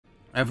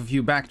I have a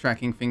few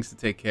backtracking things to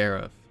take care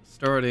of.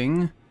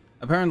 Starting,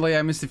 apparently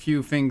I missed a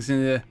few things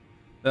that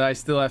I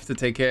still have to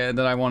take care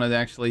that I wanted to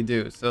actually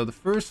do. So the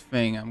first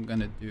thing I'm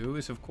gonna do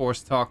is of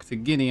course talk to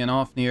Gideon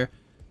Ofnir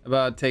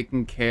about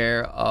taking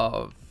care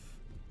of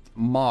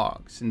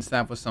Mog, since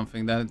that was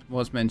something that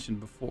was mentioned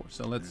before.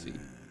 So let's see.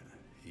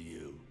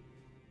 You.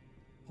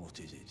 What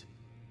is it?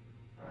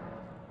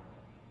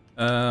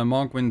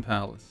 Mogwyn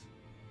Palace.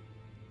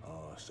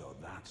 Oh, so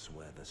that's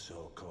where the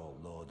so-called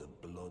Lord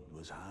of Blood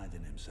was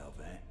hiding himself,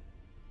 eh?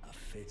 A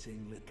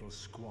fitting little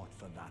squat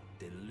for that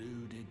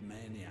deluded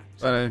maniac.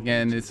 But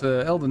again, it's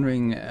Elden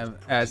Ring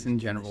as in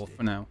general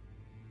for now.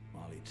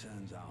 While he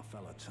turns our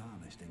fella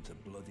tarnished into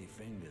bloody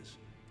fingers,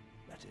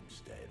 let him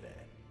stay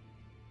there.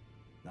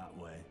 That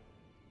way,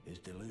 his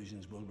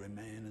delusions will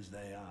remain as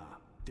they are,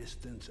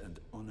 distant and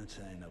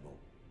unattainable.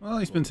 Well,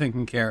 he's been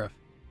taken care of.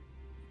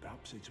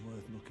 Perhaps it's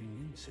worth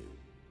looking into.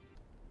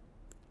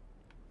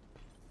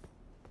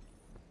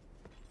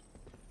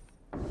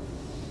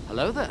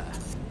 Hello there.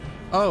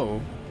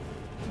 Oh.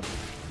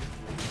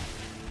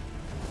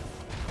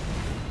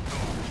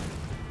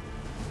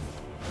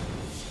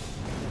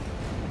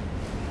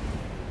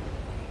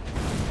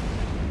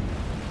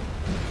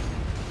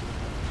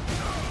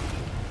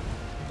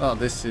 Well,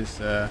 this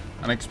is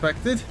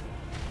unexpected.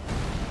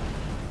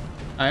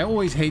 I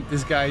always hate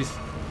this guy's...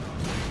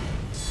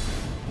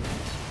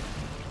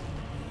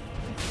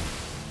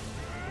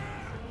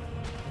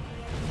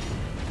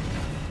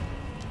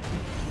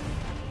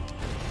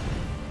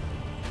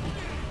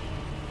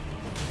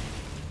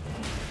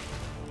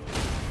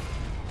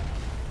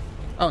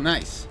 Oh,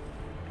 nice.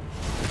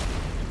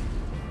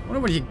 Wonder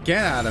what you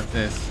get out of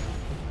this.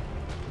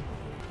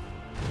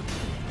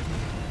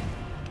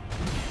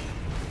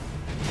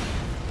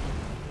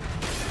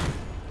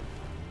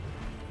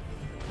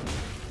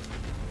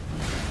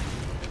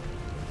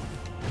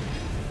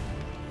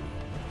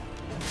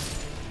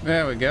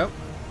 There we go.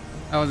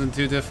 That wasn't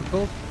too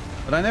difficult.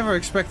 But I never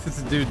expected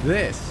to do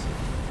this.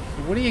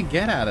 So what do you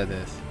get out of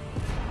this?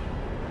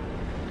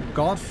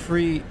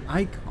 Godfrey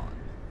icon.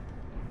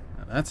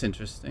 Now that's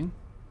interesting.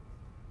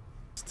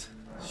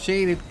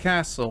 Shaded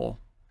Castle.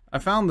 I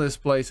found this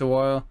place a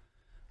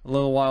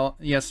little while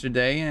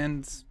yesterday,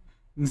 and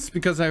it's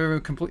because I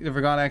completely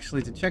forgot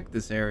actually to check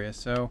this area,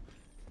 so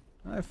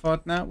I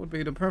thought now would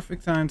be the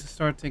perfect time to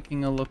start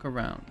taking a look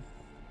around.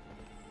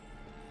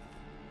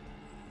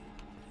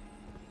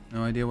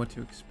 No idea what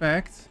to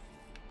expect,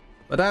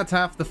 but that's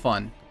half the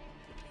fun.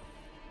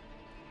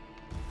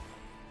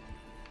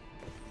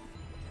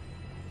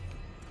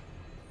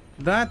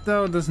 That,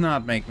 though, does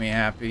not make me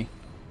happy.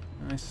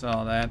 I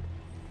saw that.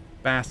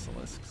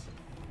 Basilisks.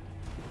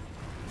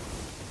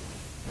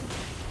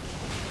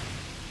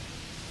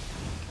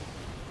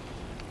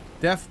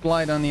 Death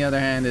Blight, on the other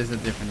hand, is a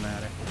different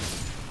matter.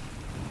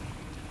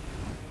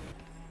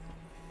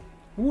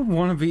 Who would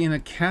want to be in a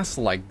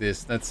castle like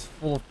this that's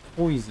full of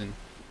poison?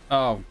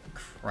 Oh,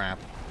 crap.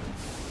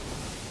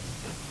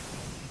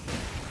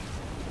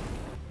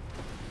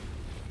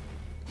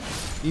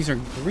 These are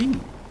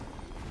green.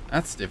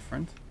 That's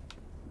different.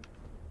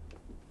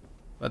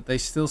 But they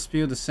still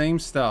spew the same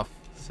stuff,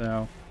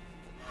 so...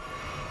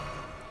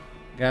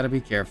 Gotta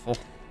be careful.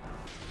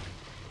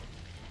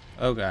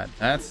 Oh god,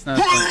 that's not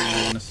something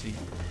I want to see.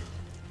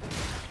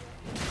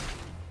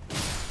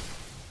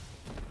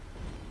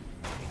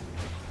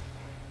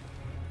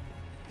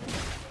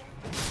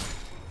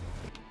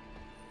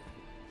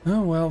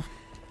 Oh well.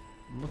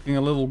 Looking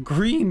a little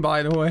green,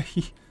 by the way.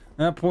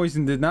 That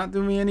poison did not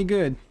do me any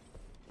good.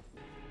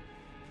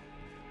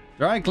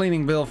 Dry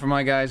cleaning bill for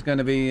my guy is going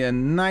to be a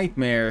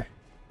nightmare.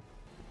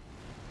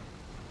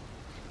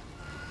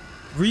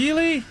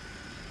 Really?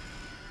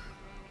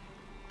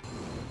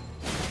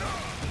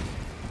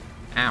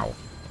 Ow.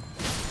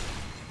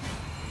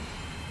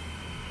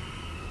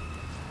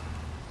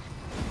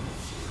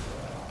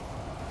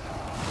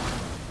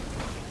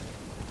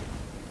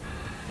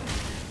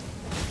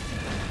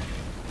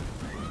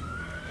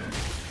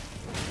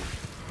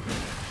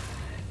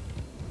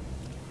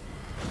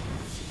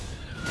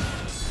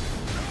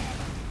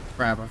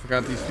 Crap, I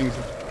forgot these things.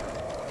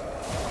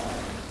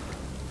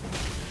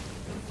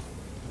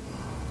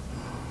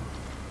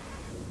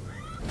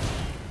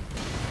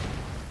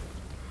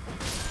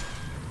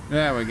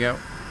 There we go.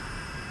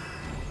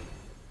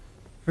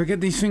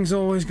 Forget these things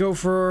always go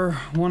for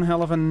one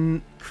hell of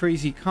a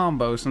crazy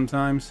combo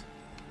sometimes.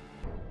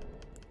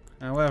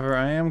 However,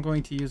 I am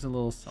going to use a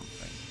little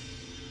something.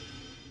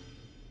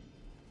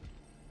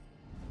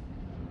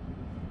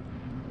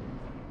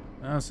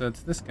 Oh, so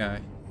it's this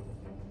guy.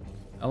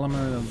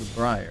 Element of the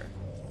Briar.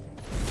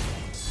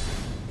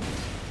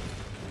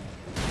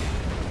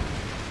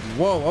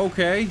 Whoa,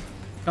 okay.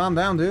 Calm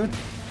down, dude.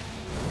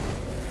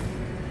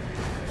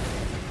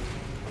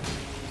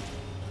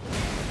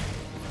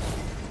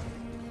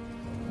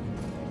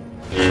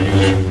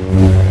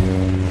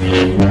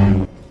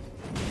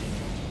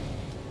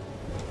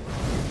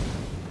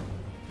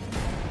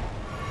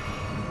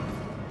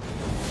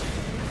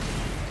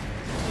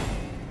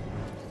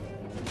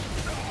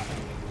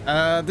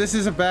 this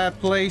is a bad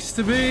place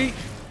to be.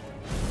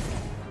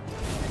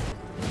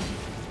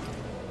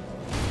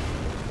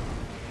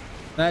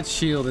 That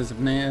shield is a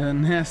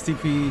nasty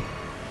pee.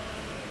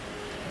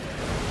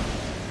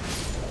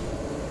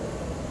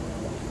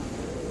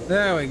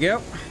 There we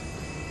go.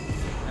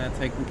 That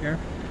taken care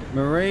of.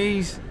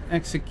 Marae's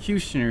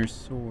Executioner's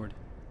Sword.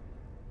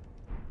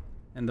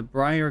 And the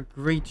Briar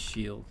Great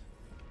Shield.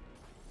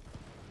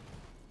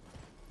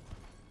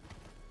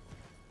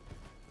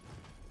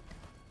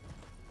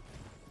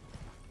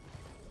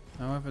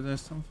 However, there's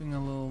something a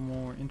little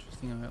more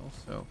interesting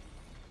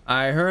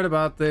I heard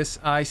about this.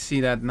 I see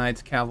that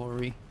Knight's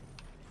Cavalry.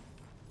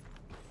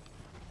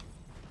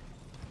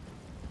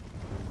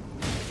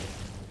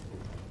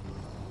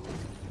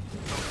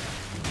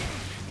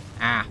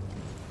 Ah.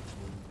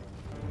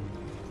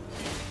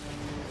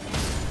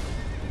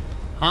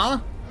 Huh?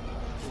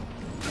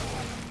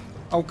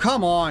 Oh,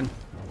 come on.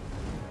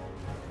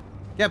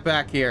 Get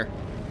back here.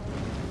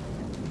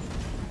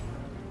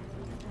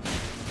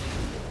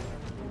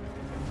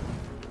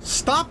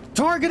 Stop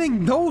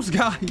targeting those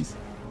guys.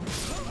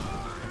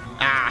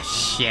 Ah,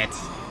 shit.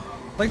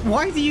 Like,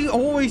 why do you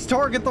always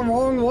target the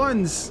wrong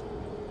ones?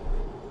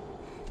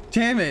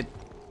 Damn it.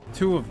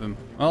 2 of them.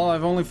 Well,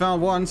 I've only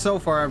found 1 so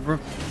far. I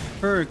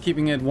prefer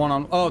keeping it 1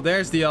 on... Oh,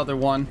 there's the other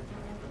one.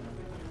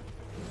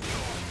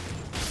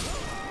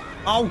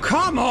 Oh,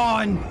 come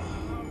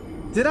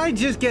on! Did I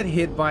just get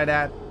hit by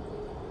that?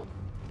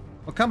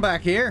 Well, come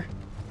back here.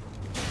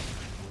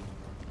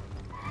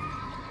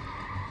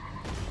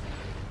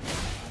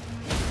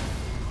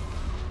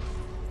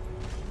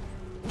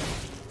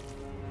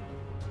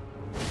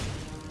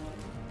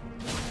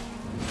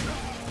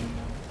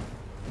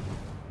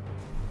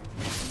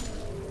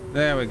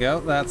 There we go.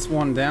 That's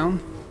 1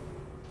 down.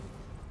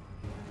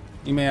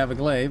 You may have a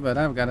glaive, but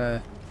I've got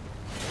a...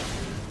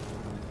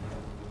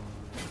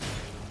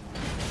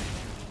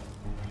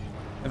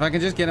 If I can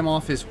just get him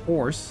off his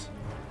horse.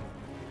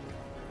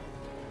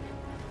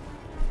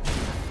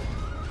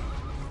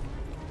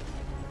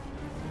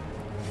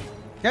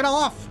 Get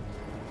off!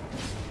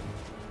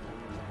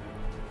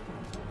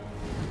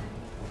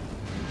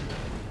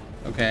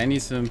 Okay, I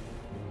need some...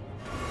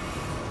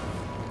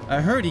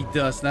 I heard he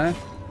does that.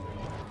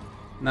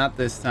 Not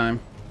this time.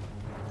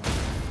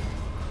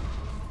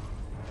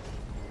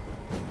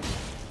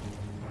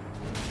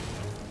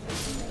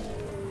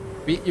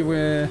 Beat you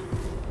with...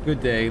 Good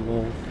day,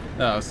 lol.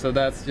 Oh, so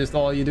that's just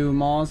all you do,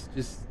 Moz?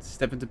 Just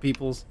step into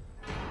people's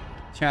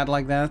chat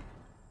like that?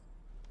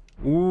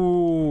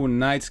 Ooh,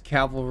 Knight's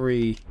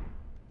Cavalry.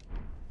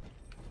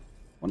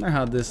 Wonder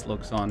how this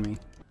looks on me.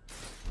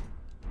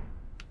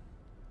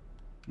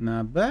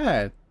 Not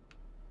bad.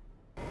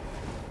 Is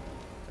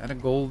that a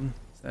golden...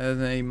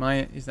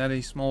 Is that a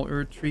small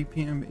earth tree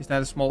PM? Is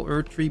that a small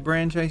earth tree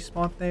branch I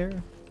spot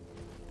there?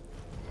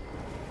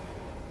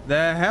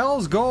 The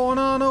hell's going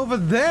on over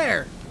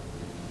there?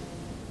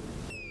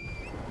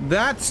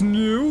 That's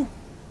new.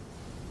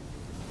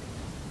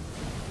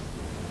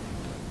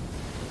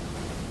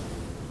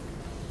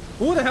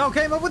 Who the hell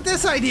came up with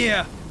this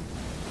idea?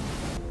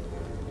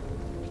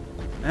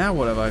 Now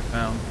what have I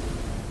found?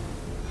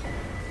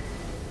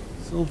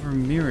 Silver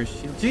mirror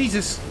shield.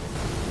 Jesus!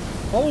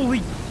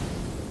 Holy...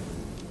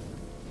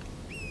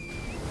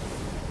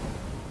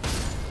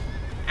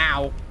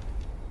 Ow.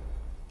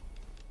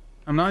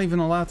 I'm not even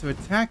allowed to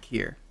attack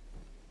here.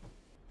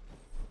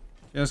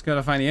 Just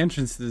gotta find the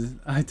entrances.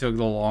 I took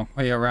the long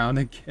way around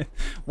again.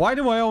 Why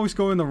do I always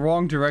go in the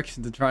wrong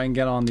direction to try and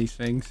get on these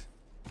things?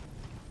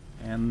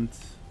 And...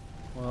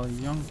 well,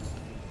 young...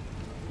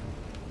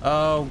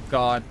 Oh,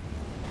 God.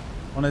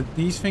 One of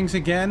these things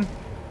again?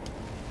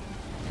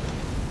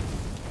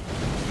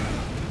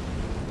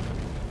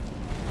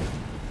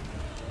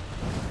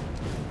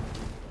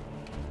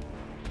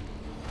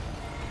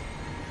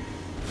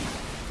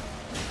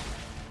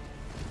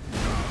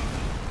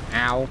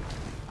 Ow.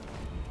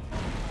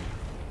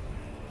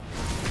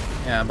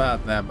 Yeah,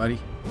 about that, buddy.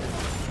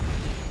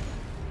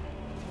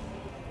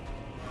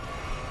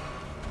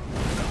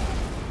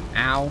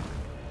 Ow.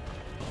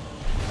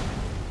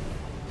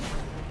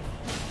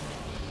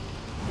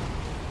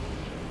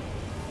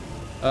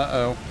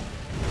 Uh-oh.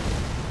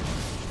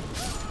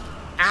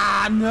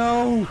 Ah,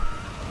 no!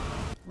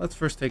 Let's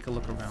first take a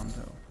look around,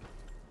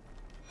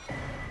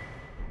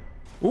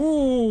 though.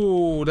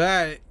 Ooh,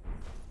 that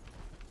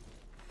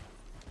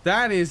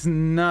is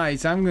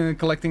nice. I'm gonna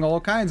collecting all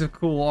kinds of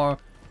cool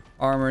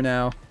armor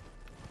now.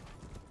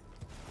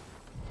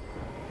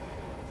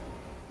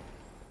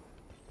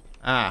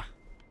 Ah,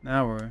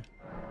 now we're...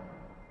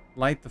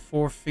 Light the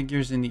 4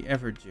 figures in the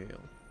Everjail.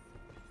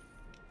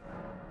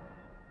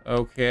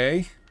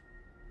 Okay.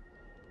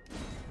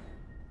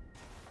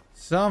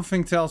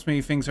 Something tells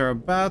me things are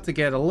about to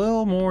get a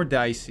little more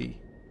dicey.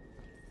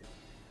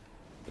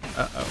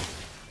 Uh-oh.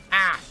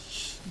 Ah!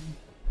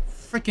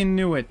 Freaking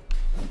knew it.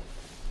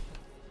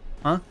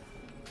 Huh?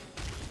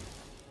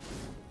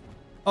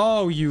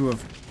 Oh, you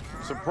have...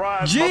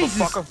 Surprise, Jesus!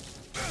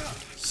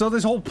 motherfucker! So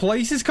this whole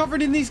place is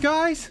covered in these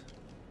guys?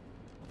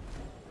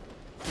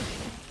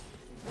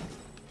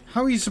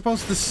 How are you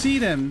supposed to see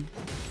them?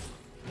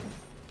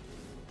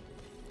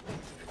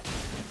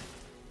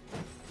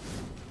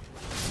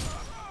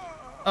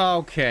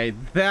 Okay,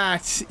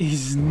 that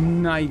is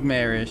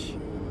nightmarish.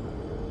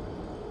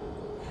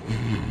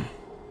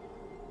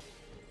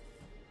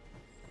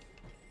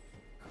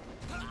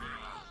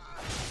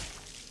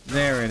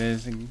 There it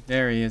is.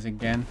 There he is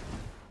again.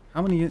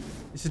 How many?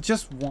 Is it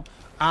just one?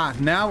 Ah,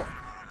 now.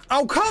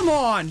 Oh, come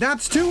on!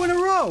 That's 2 in a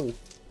row!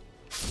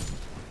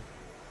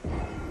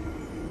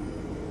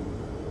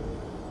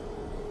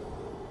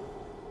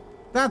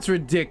 That's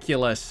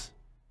ridiculous.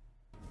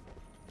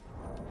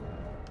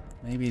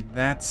 Maybe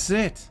that's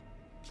it.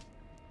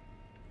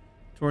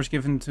 Torch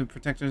given to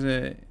protectors.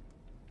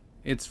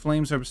 Its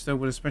flames are bestowed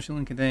with a special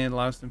incantation that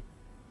allows them.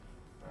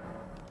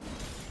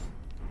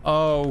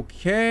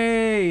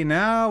 Okay,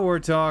 now we're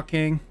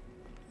talking.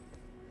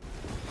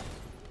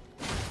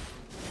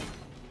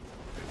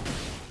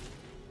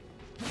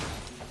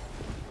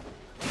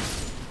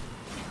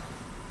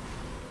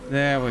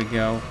 There we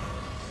go.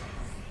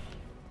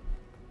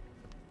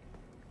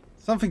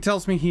 Something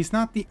tells me he's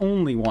not the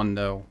only one,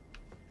 though.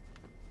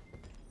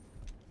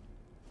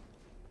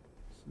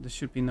 So this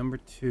should be number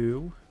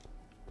 2.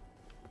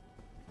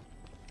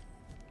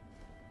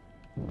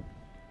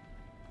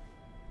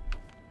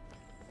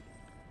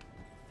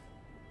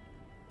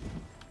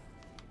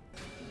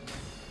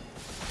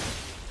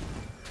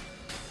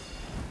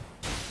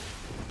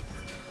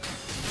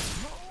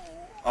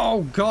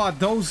 Oh god,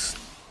 those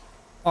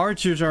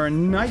archers are a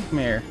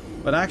nightmare.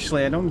 But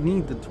actually, I don't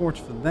need the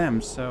torch for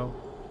them, so...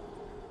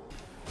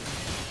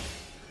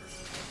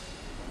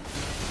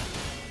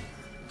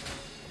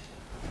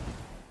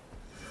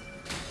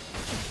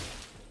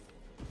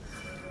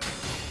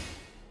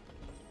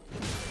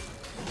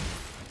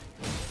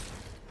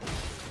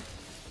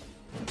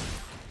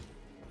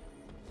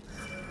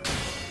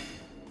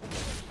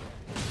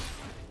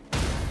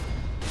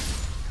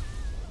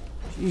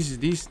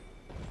 Jesus,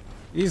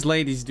 these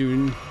ladies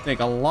do take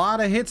a lot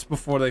of hits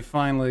before they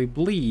finally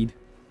bleed.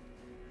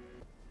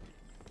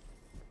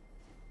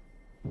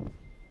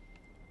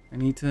 I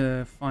need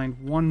to find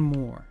one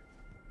more.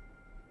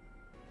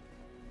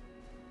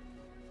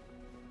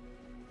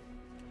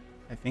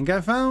 I think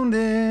I found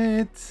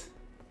it.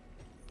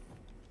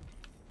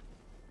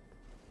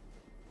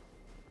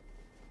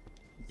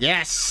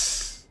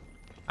 Yes!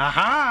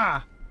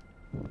 Aha!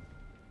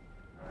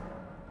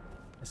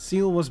 A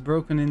seal was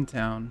broken in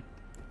town.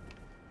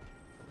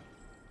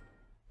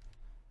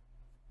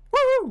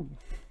 Woo!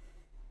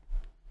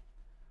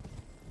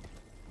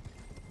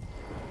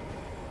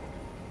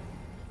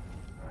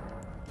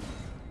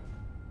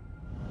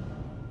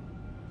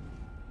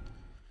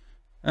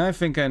 I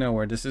think I know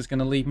where this is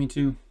gonna lead me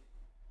to.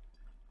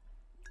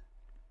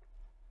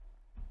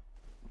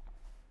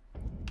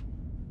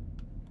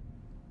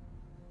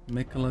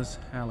 Nicholas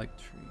Haligtree.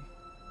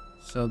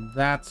 So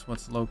that's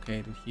what's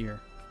located here.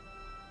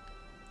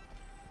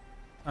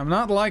 I'm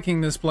not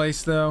liking this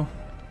place though.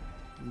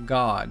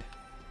 God.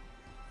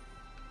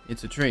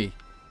 It's a tree.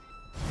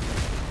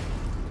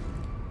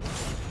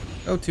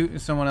 Go to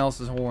someone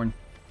else's horn.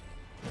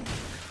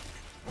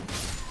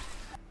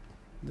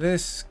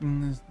 This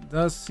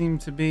does seem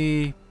to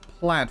be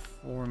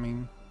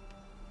platforming.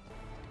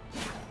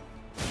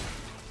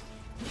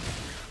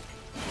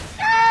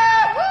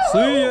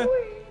 See ya!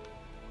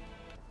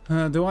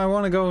 Do I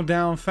want to go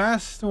down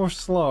fast or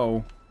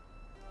slow?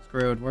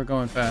 Screwed, we're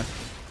going fast.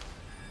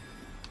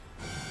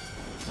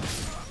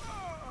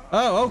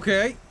 Oh,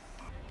 okay.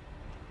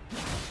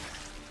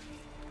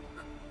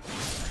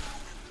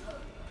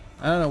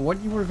 I don't know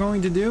what you were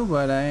going to do,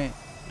 but I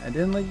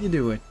didn't let you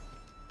do it.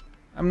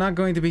 I'm not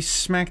going to be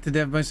smacked to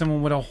death by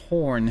someone with a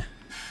horn.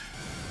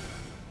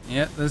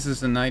 Yeah, this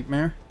is a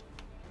nightmare.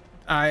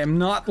 I am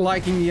not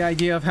liking the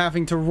idea of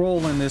having to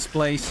roll in this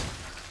place.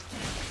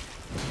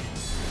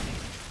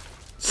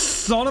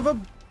 Son of a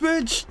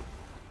bitch!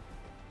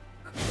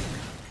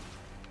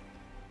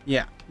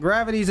 Yeah,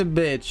 gravity's a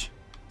bitch.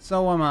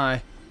 So am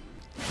I.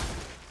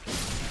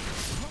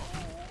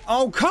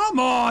 Oh, come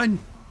on!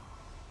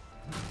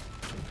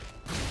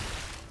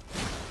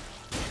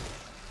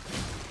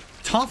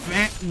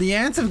 Tough the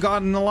ants have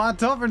gotten a lot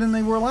tougher than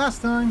they were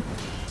last time.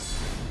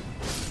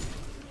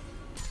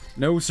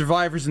 No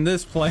survivors in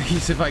this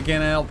place if I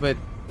can't help it.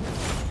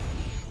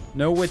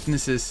 No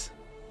witnesses.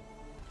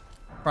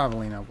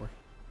 Probably not worth.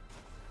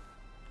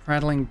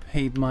 Prattling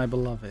paid my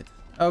beloved.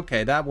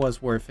 Okay, that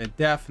was worth it.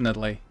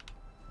 Definitely.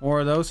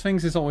 Or those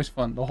things is always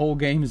fun. The whole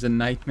game is a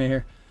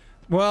nightmare.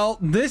 Well,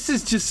 this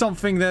is just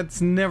something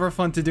that's never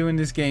fun to do in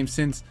this game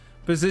since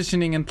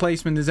positioning and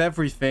placement is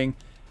everything.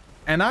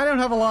 And I don't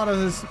have a lot of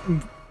this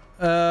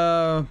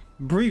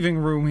breathing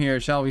room here,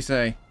 shall we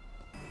say.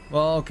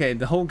 Well, okay,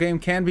 the whole game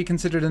can be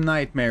considered a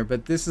nightmare,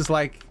 but this is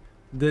like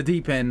the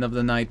deep end of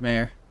the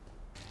nightmare.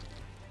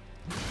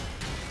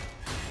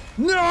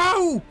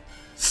 No!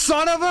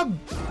 Son of a...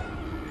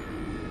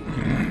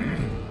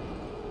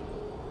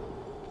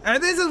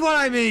 And this is what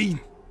I mean!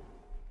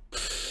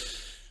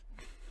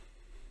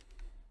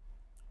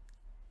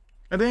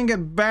 I didn't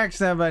get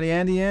backstabbed by the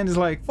end. The end is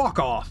like, fuck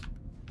off.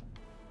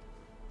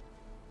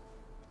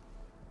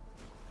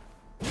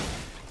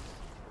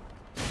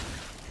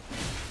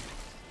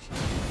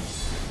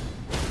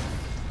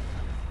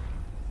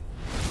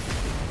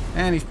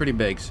 And he's pretty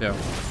big, so.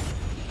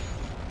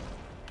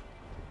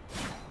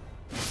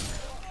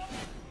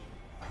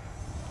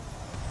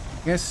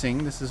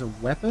 Guessing this is a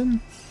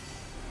weapon?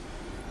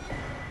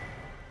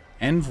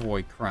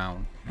 Envoy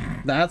crown.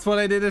 That's what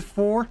I did it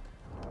for?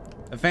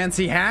 A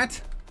fancy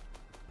hat?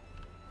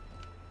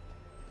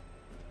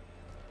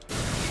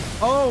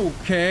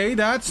 Okay,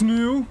 that's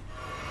new.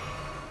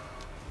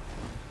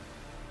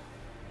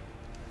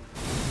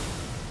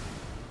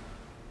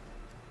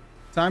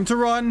 Time to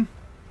run.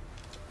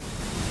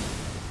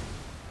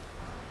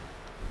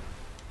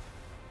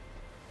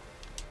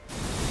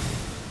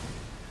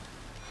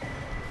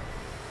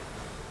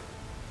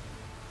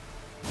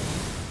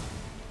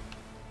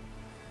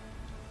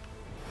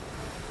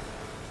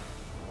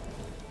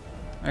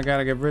 I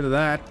gotta get rid of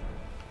that.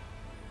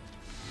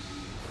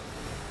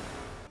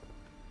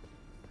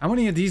 How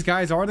many of these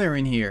guys are there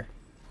in here?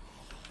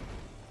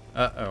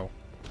 Uh-oh.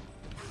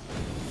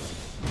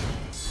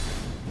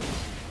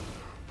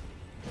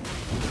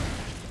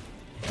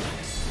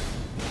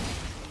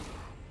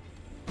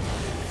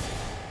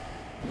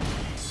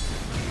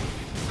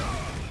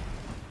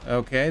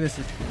 Okay, this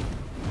is...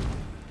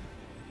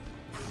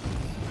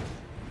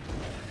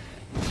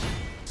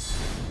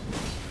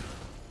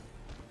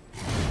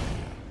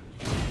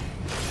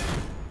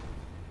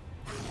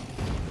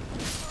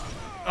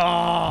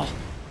 Oh!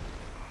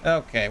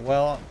 Okay,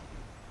 well...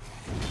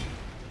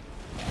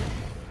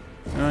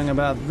 Knowing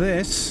about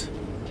this...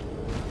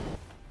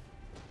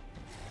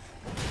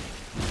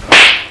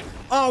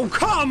 Oh,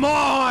 come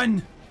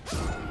on!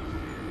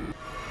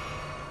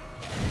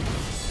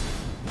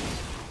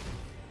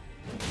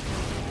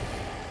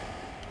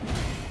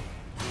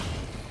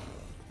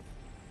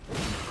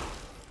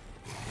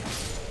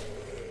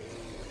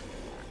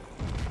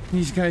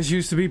 These guys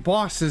used to be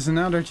bosses and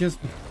now they're just...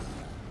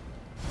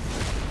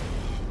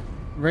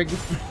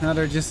 Now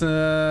they're just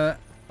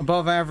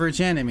above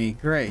average enemy.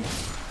 Great.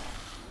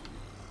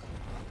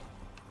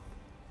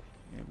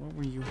 Yeah, what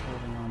were you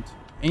holding on to?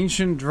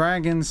 Ancient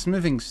Dragon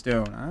Smithing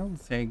Stone. I'll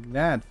take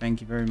that.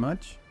 Thank you very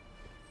much.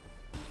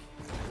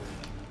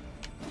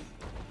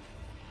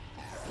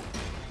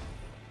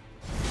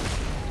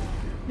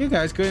 You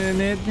guys couldn't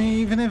hit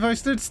me even if I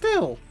stood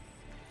still.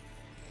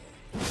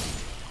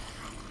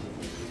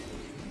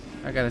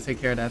 I gotta take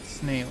care of that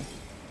snail.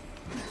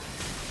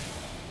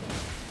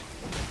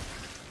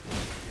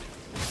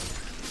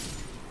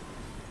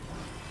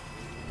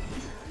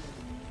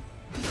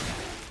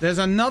 There's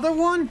another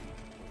one?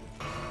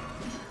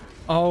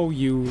 Oh,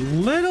 you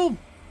little...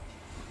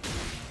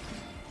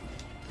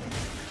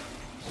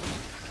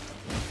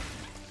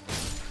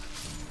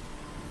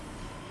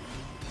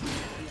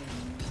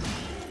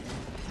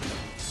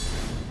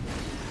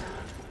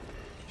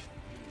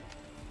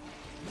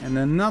 And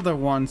another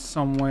one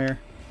somewhere.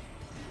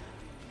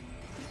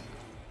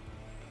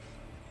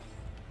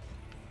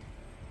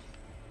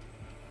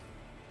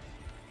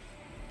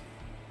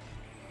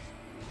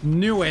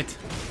 Knew it.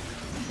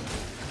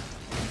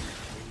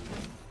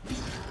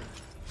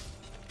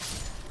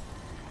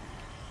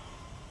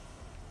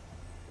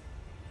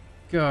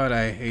 God,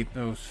 I hate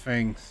those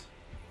things.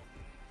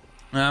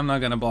 I'm not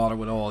gonna bother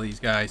with all these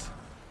guys.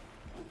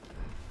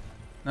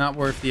 Not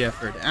worth the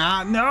effort.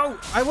 Ah, no!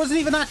 I wasn't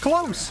even that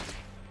close!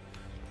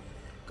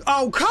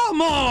 Oh,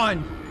 come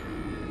on!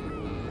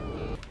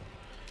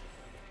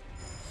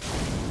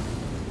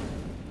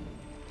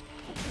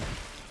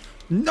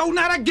 No,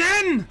 not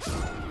again!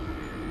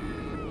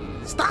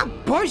 Stop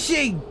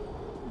pushing!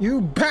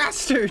 You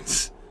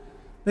bastards!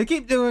 They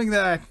keep doing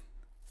that.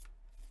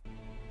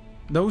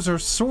 Those are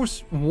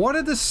What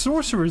are the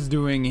sorcerers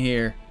doing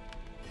here?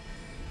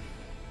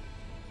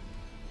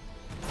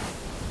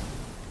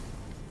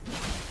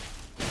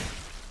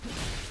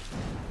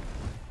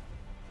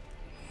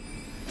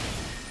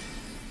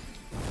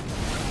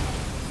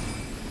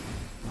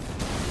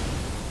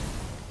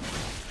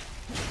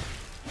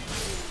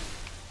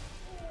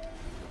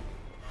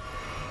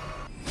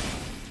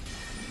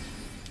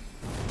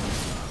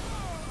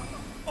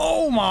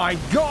 Oh my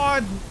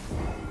god!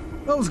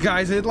 Those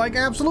guys hit like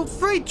absolute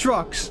freight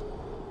trucks!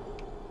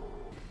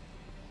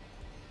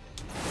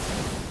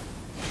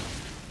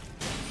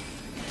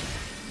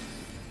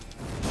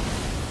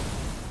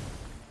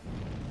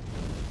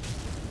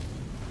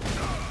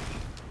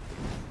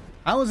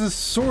 How is a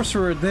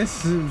sorcerer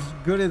this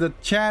good at a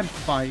Chad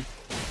fight?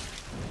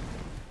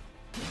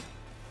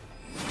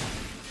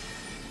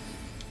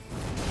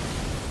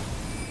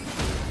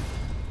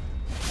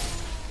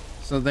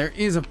 So there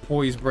is a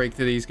poise break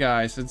to these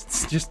guys. It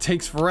just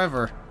takes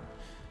forever.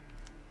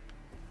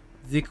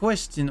 The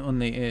question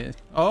only is...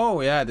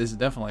 Oh yeah, this is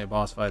definitely a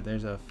boss fight.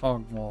 There's a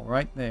fog wall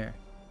right there.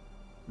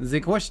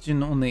 The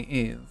question only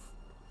is...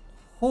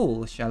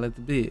 Who shall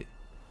it be?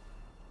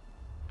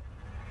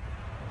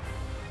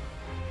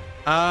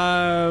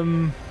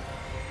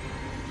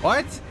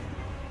 What?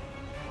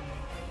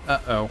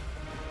 Uh-oh.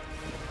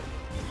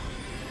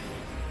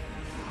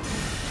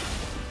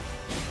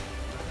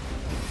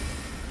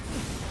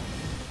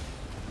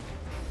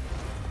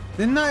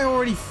 Didn't I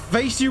already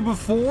face you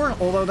before?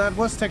 Although that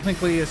was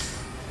technically a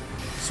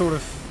sort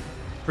of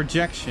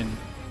projection.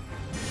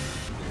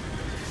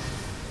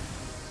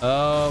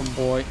 Oh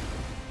boy.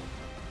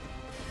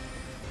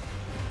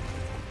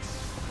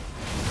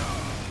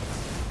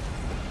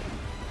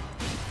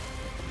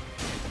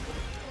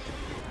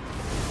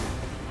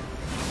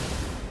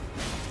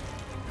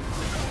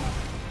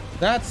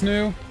 That's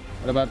new.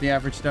 What about the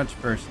average Dutch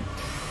person?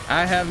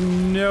 I have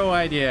no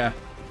idea.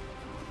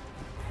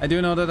 I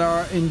do know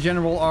that in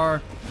general,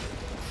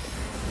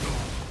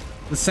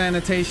 the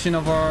sanitation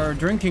of our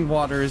drinking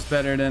water is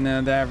better than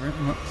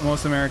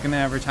most American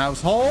average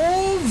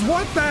households.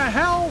 What the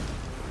hell?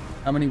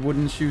 How many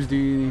wooden shoes do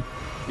you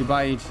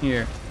buy each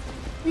year?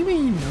 What do you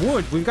mean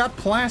wood? We've got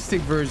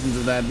plastic versions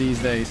of that these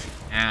days.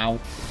 Ow.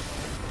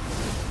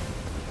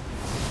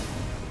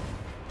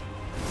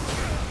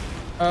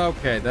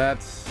 Okay,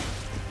 that's...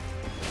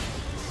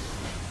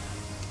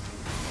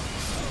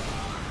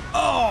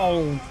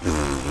 Oh!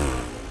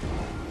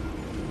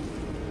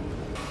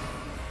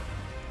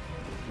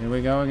 Here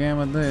we go again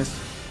with this.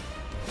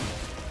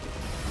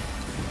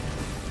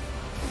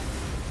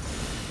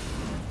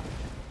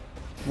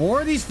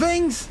 More of these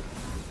things?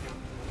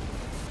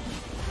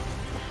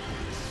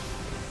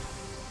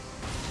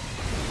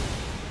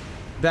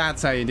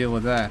 That's how you deal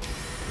with that.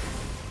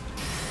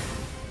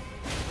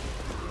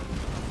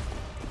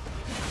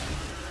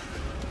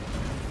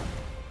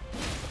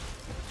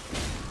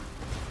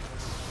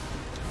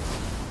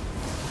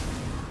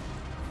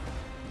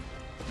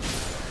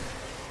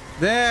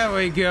 There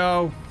we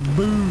go.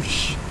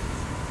 Boosh.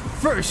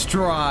 First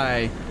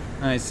try,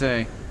 I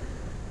say.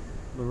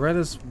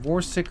 Loretta's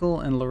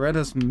Warsicle and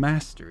Loretta's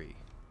Mastery.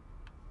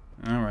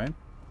 Alright. I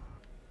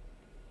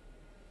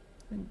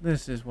think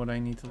this is what I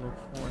need to look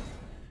for.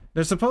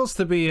 There's supposed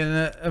to be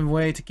a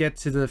way to get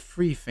to the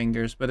free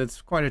fingers, but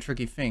it's quite a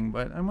tricky thing.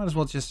 But I might as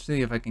well just see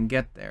if I can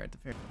get there at the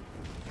fair.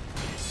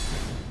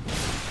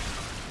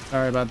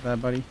 Sorry about that,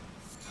 buddy.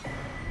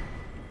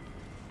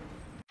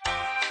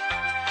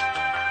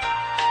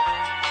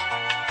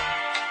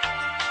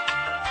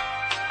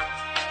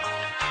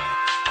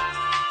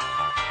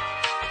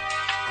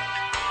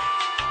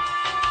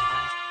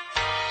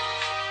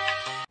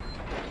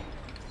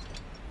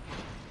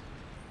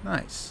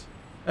 Nice.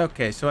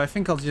 Okay, so I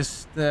think I'll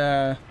just,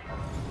 I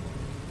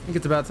think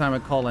it's about time I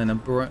call in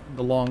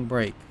the long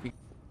break.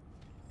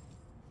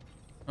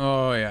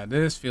 Oh yeah,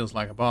 this feels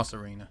like a boss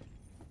arena.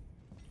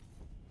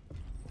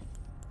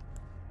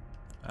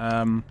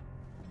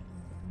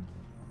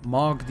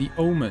 Mog the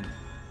Omen.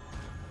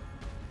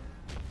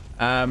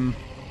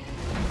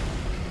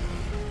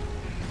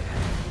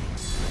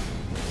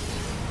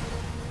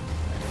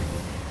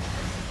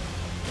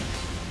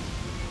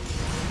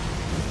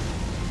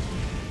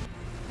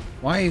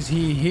 Why is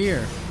he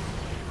here?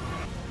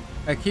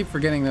 I keep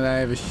forgetting that I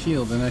have a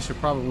shield, and I should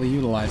probably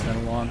utilize that a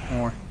lot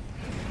more.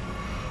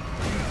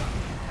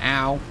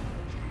 Ow.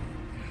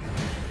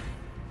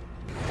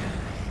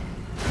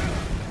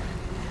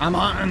 I'm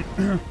on.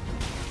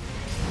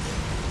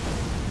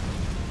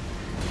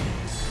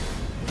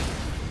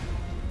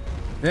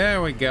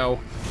 There we go.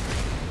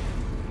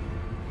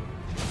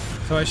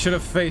 So I should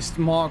have faced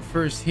Mog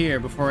first here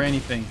before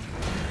anything.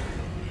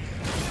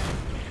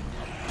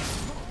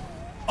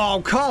 Oh,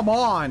 come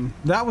on!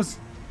 That was...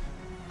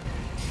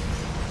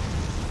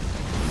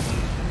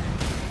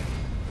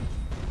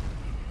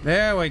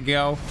 There we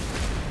go.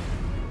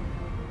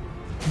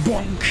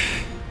 Bonk!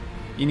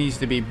 He needs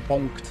to be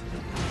bonked.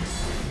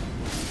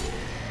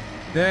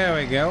 There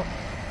we go.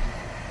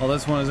 Well,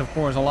 this one is, of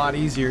course, a lot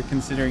easier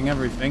considering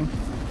everything.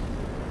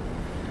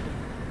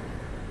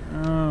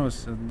 Oh,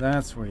 so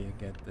that's where you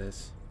get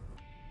this.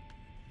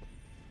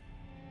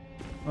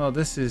 Well,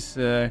 this is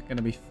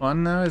gonna be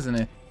fun now, isn't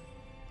it?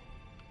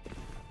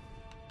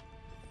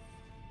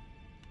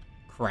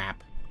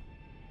 Crap.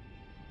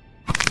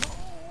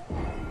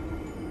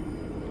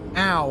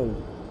 Ow.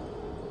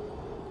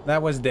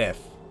 That was death.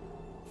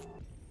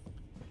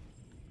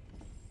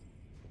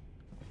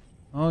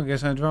 Oh, I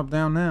guess I drop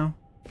down now.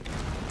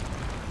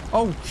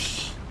 Oh,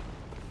 shh.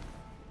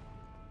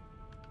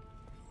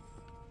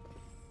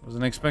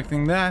 Wasn't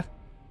expecting that.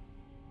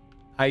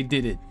 I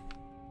did it.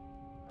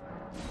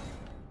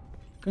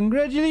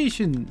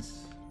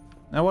 Congratulations.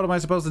 Now what am I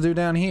supposed to do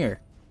down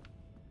here?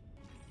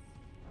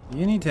 Do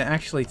you need to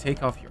actually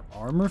take off your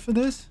armor for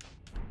this?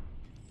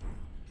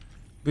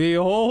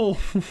 Behold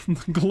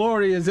the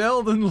glorious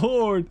Elden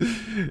Lord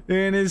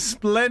in his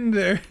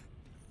splendor.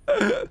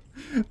 I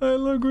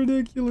look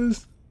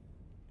ridiculous.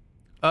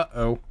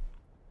 Uh-oh.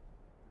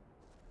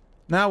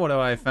 Now what have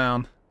I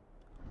found?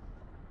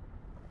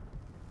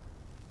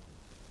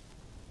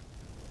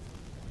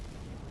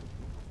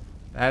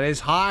 That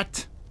is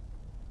hot.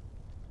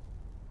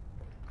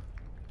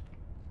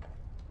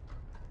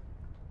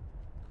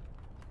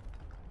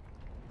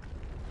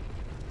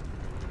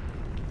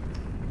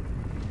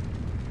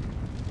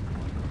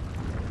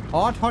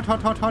 Hot, hot,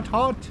 hot, hot, hot,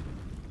 hot.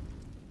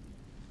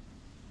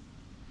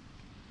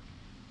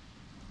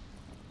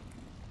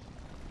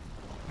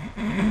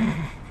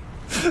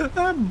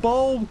 That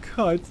bulb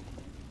cut.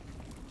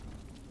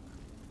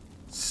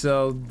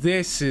 So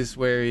this is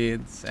where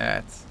it's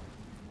at.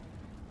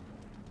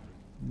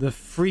 The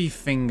free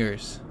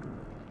fingers.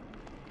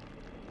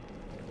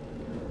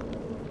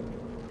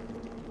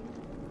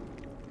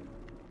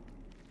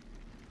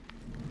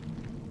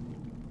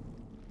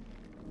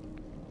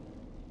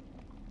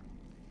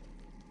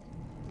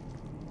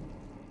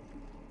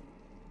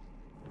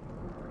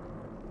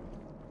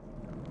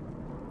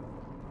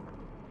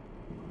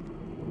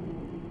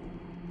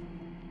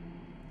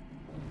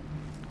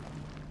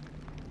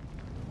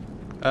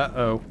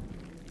 Uh-oh.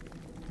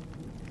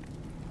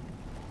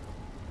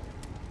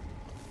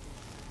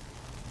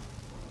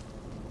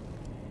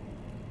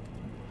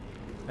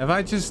 Have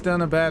I just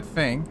done a bad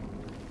thing?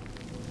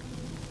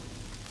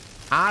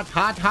 Hot,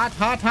 hot, hot,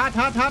 hot, hot,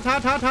 hot, hot,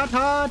 hot, hot, hot,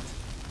 hot.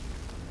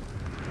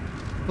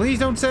 Please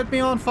don't set me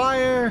on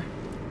fire.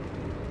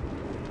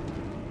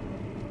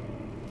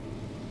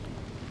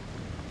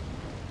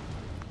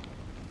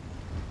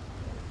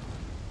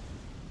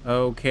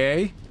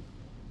 Okay.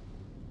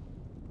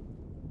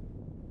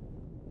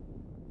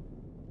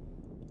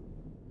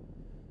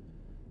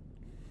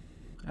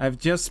 I've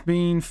just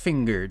been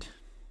fingered.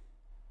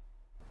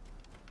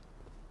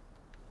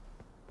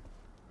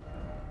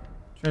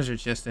 Treasure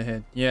chest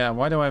ahead. Yeah,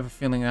 why do I have a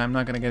feeling I'm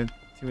not gonna get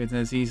to it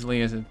as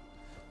easily as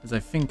I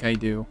think I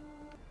do?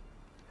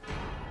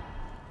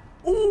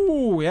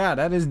 Ooh, yeah,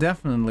 that is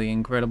definitely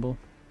incredible.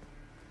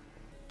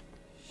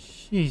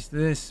 Jeez,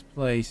 this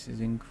place is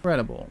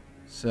incredible.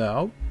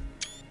 So,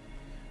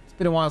 it's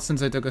been a while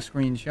since I took a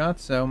screenshot,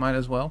 so might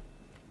as well.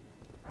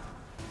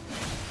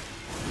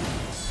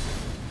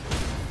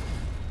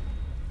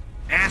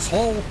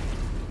 Asshole!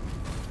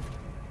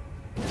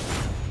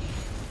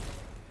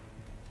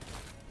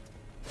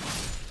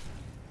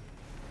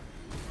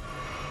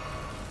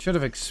 Should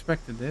have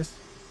expected this.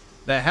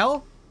 The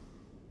hell?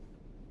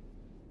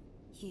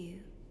 You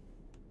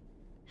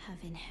have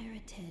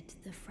inherited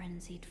the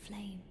frenzied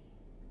flame.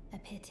 A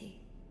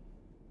pity.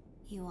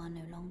 You are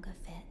no longer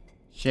fit.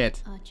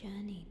 Shit. Our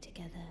journey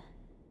together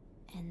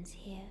ends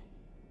here.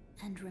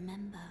 And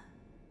remember,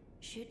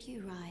 should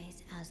you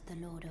rise as the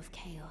Lord of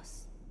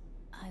Chaos,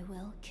 I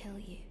will kill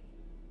you.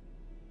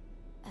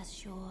 As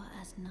sure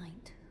as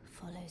night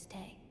follows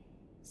day,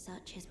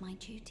 such is my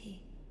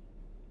duty.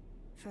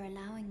 For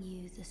allowing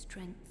you the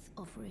strength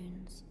of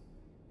runes.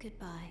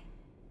 Goodbye,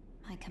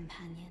 my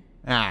companion.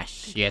 Ah,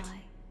 shit.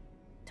 Goodbye,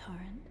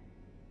 Torrent.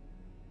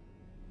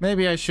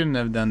 Maybe I shouldn't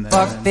have done that.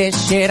 Fuck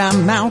this shit,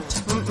 I'm out.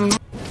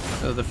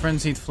 So the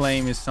frenzied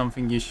flame is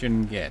something you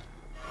shouldn't get.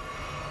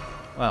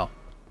 Well.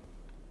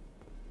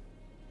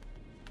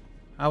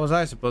 How was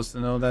I supposed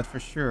to know that for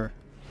sure?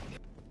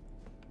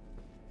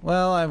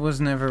 Well, I was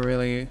never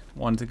really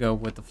one to go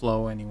with the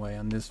flow anyway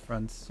on this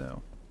front,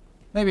 so...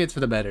 Maybe it's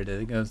for the better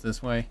that it goes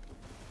this way.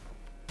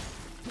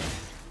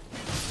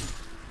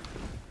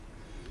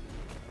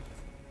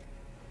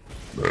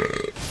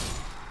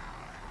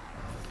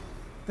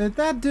 Did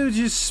that dude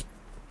just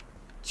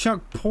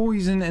chuck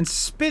poison and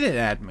spit it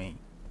at me?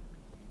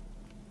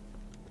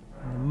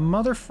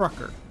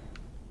 Motherfucker.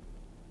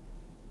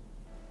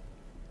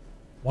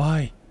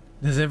 Why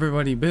does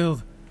everybody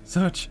build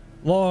such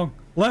long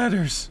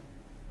ladders?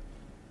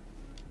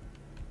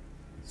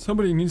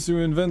 Somebody needs to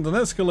invent an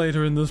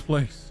escalator in this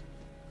place.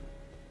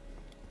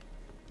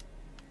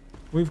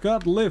 We've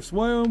got lifts,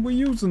 why aren't we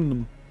using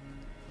them?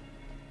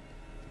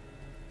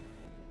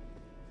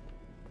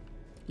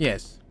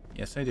 Yes.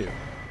 Yes, I do.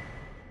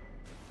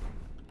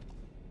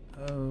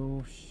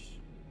 Oh,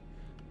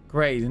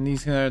 great, and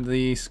these are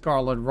the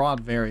Scarlet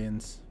Rod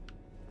variants.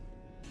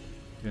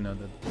 You know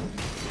that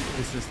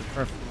this is the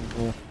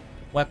preferable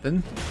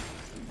weapon.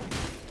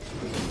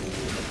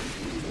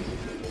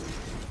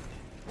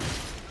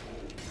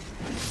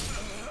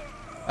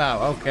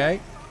 Oh, okay.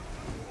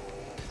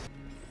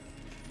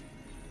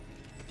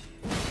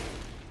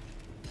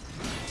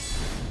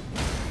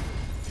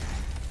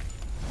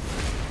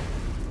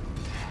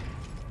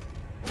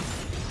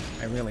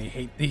 I really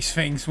hate these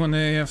things when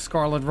they have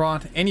Scarlet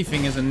Rot.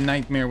 Anything is a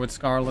nightmare with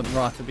Scarlet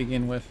Rot to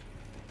begin with.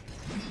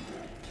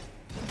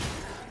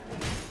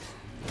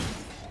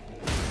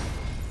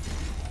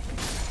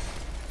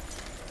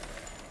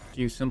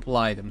 Few simple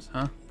items,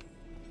 huh?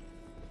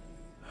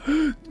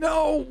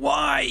 No,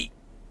 why?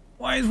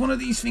 Why is one of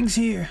these things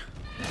here?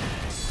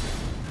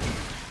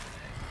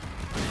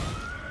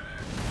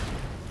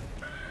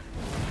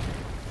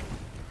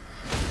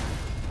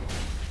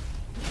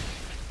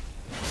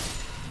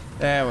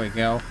 There we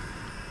go.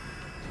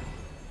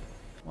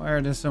 Why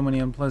are there so many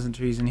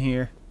unpleasantries in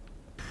here?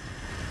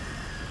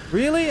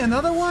 Really?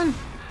 Another one?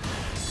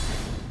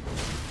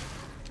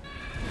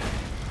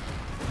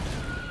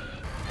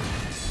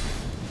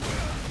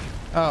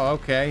 Oh,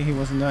 okay. He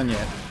wasn't done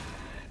yet.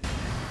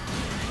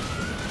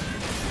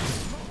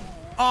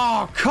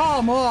 Oh,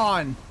 come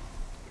on!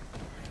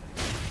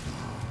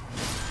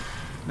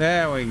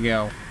 There we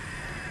go.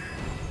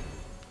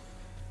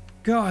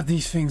 God,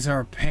 these things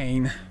are a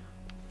pain.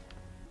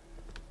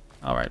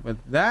 Alright, with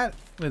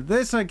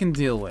this I can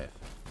deal with.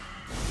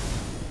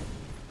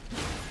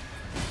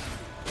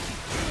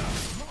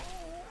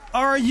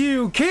 Are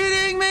you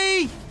kidding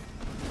me?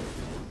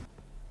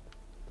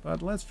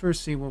 But let's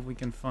first see what we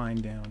can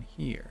find down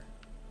here.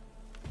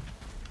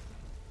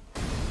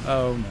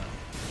 Oh no.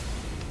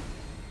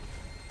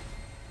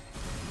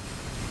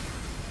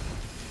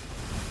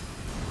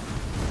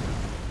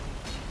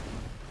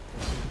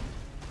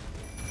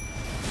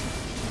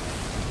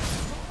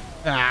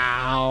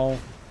 Ow.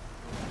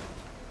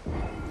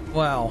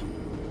 Well,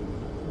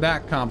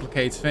 that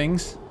complicates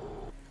things.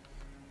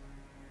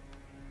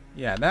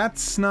 Yeah,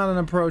 that's not an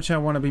approach I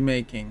want to be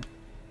making.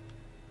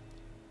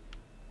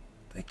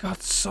 They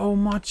got so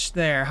much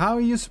there. How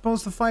are you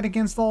supposed to fight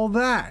against all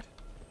that?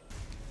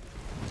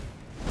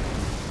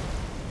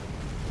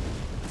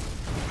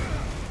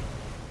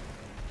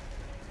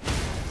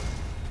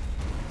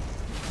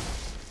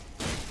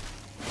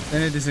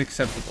 Then it is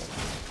acceptable.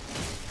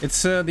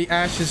 It's the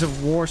Ashes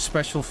of War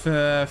special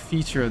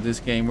feature of this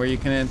game, where you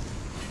can,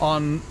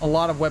 on a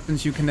lot of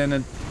weapons, you can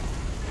then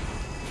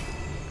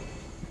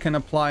can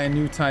apply a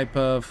new type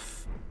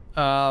of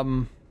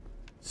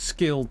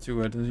skill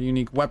to it, a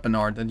unique weapon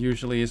art that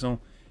usually is on.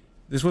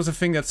 This was a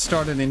thing that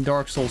started in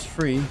Dark Souls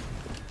 3.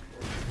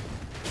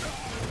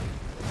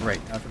 Great,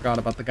 I forgot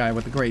about the guy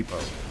with the great bow.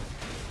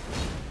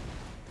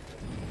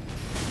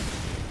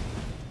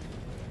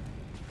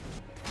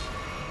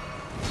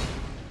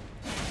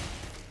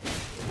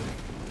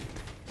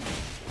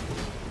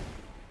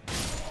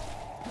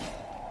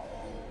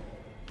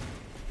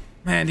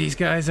 Man, these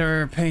guys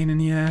are a pain in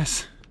the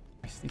ass.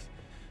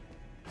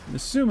 I'm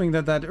assuming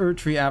that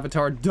Haligtree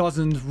avatar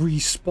doesn't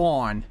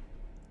respawn.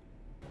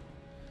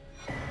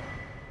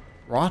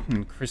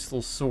 Rotten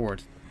crystal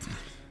sword.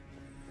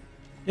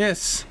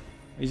 Yes,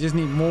 we just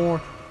need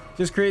more.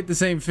 Just create the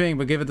same thing,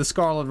 but give it the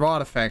scarlet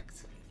rot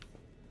effect.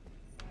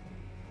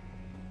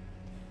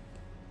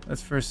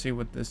 Let's first see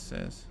what this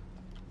says.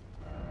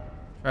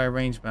 Try a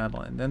range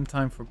battle, and then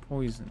time for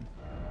poison.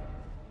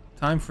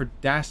 Time for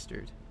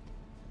dastard.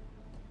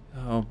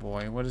 Oh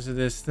boy, what is it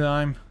this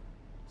time?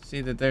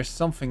 See that there's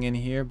something in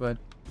here, but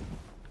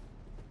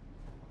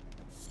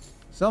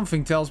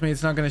something tells me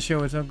it's not going to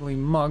show its ugly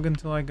mug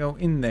until I go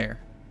in there.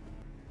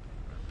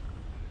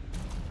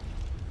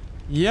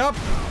 Yup.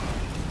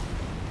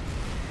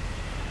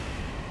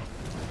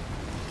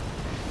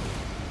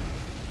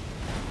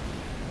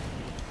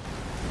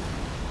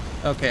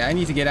 Okay, I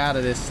need to get out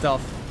of this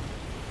stuff.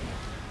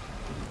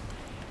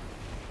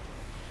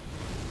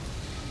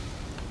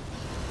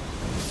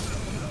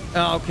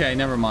 Okay,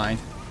 never mind.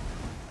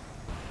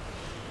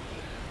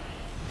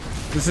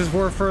 This is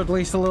worth for at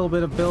least a little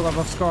bit of buildup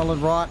of Scarlet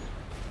Rot.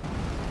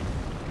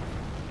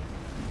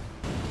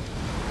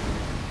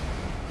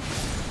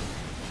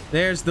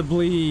 There's the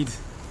bleed.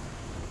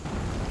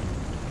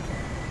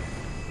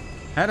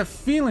 Had a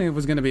feeling it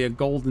was going to be a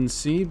golden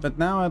seed, but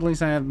now at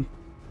least I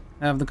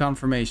have the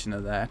confirmation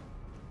of that.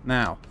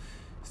 Now,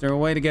 is there a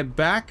way to get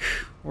back,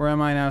 or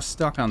am I now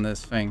stuck on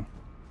this thing?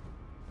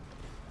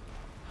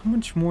 How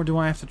much more do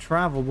I have to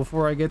travel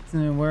before I get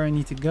to where I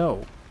need to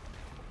go?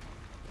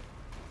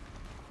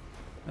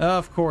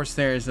 Of course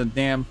there's a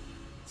damn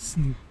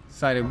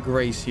site of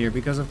grace here,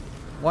 because of...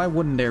 Why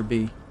wouldn't there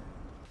be?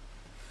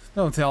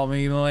 Don't tell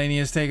me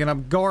Melania's taking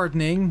up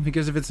gardening,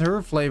 because if it's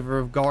her flavor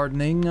of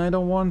gardening, I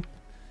don't want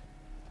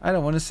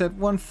to set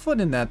one foot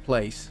in that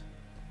place.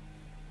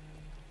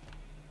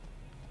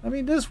 I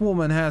mean, this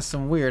woman has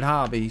some weird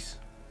hobbies.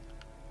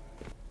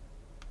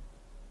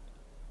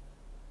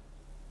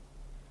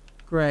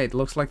 Great,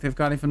 looks like they've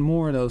got even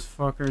more of those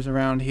fuckers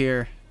around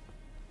here.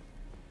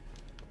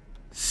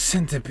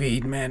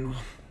 Centipede, man.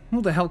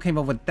 Who the hell came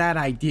up with that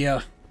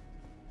idea?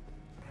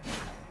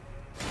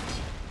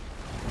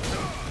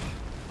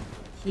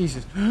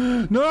 Jesus.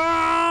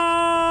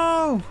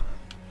 No!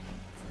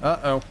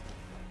 Uh-oh.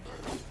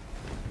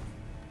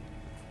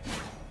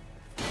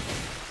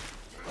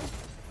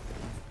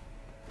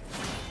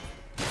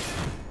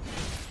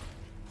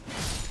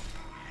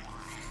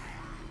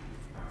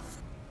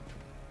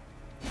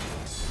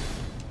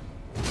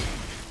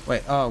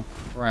 Wait, oh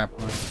crap.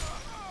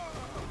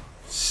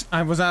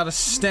 I was out of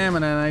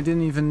stamina and I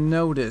didn't even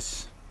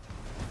notice.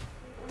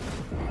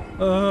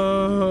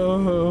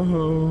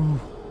 Oh.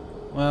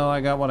 Well,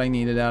 I got what I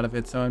needed out of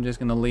it, so I'm just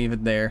gonna leave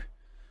it there.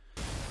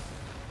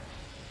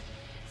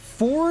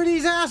 4 of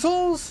these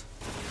assholes?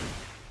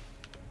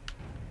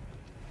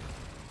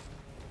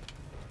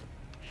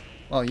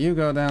 Well, you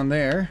go down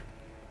there.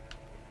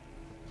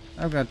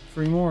 I've got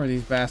 3 more of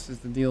these bastards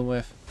to deal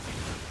with.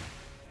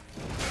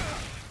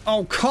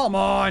 Oh, come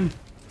on!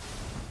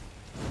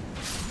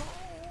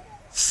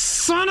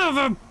 Son of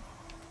a...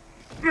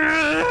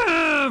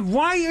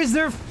 Why is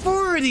there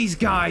 4 of these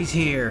guys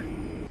here?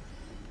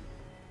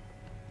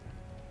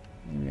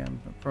 Maybe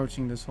I'm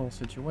approaching this whole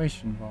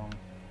situation wrong.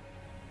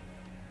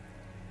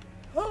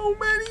 How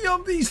many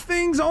of these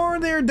things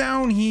are there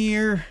down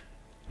here?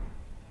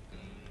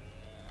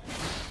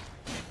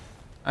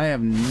 I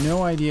have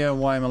no idea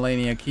why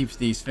Melania keeps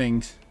these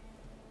things.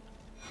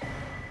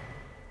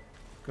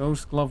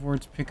 Ghost,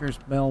 Glovewords, Pickers,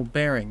 Bell,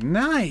 Bearing.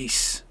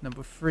 Nice!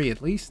 Number 3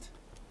 at least.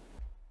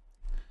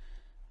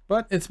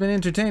 But it's been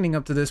entertaining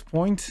up to this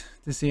point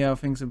to see how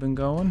things have been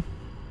going.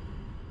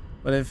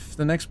 But if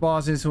the next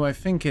boss is who I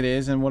think it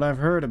is and what I've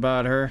heard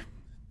about her,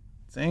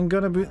 it's ain't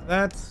gonna be...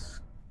 That's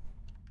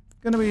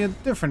gonna be a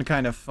different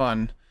kind of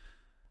fun.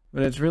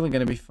 But it's really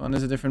gonna be fun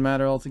as a different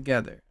matter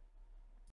altogether.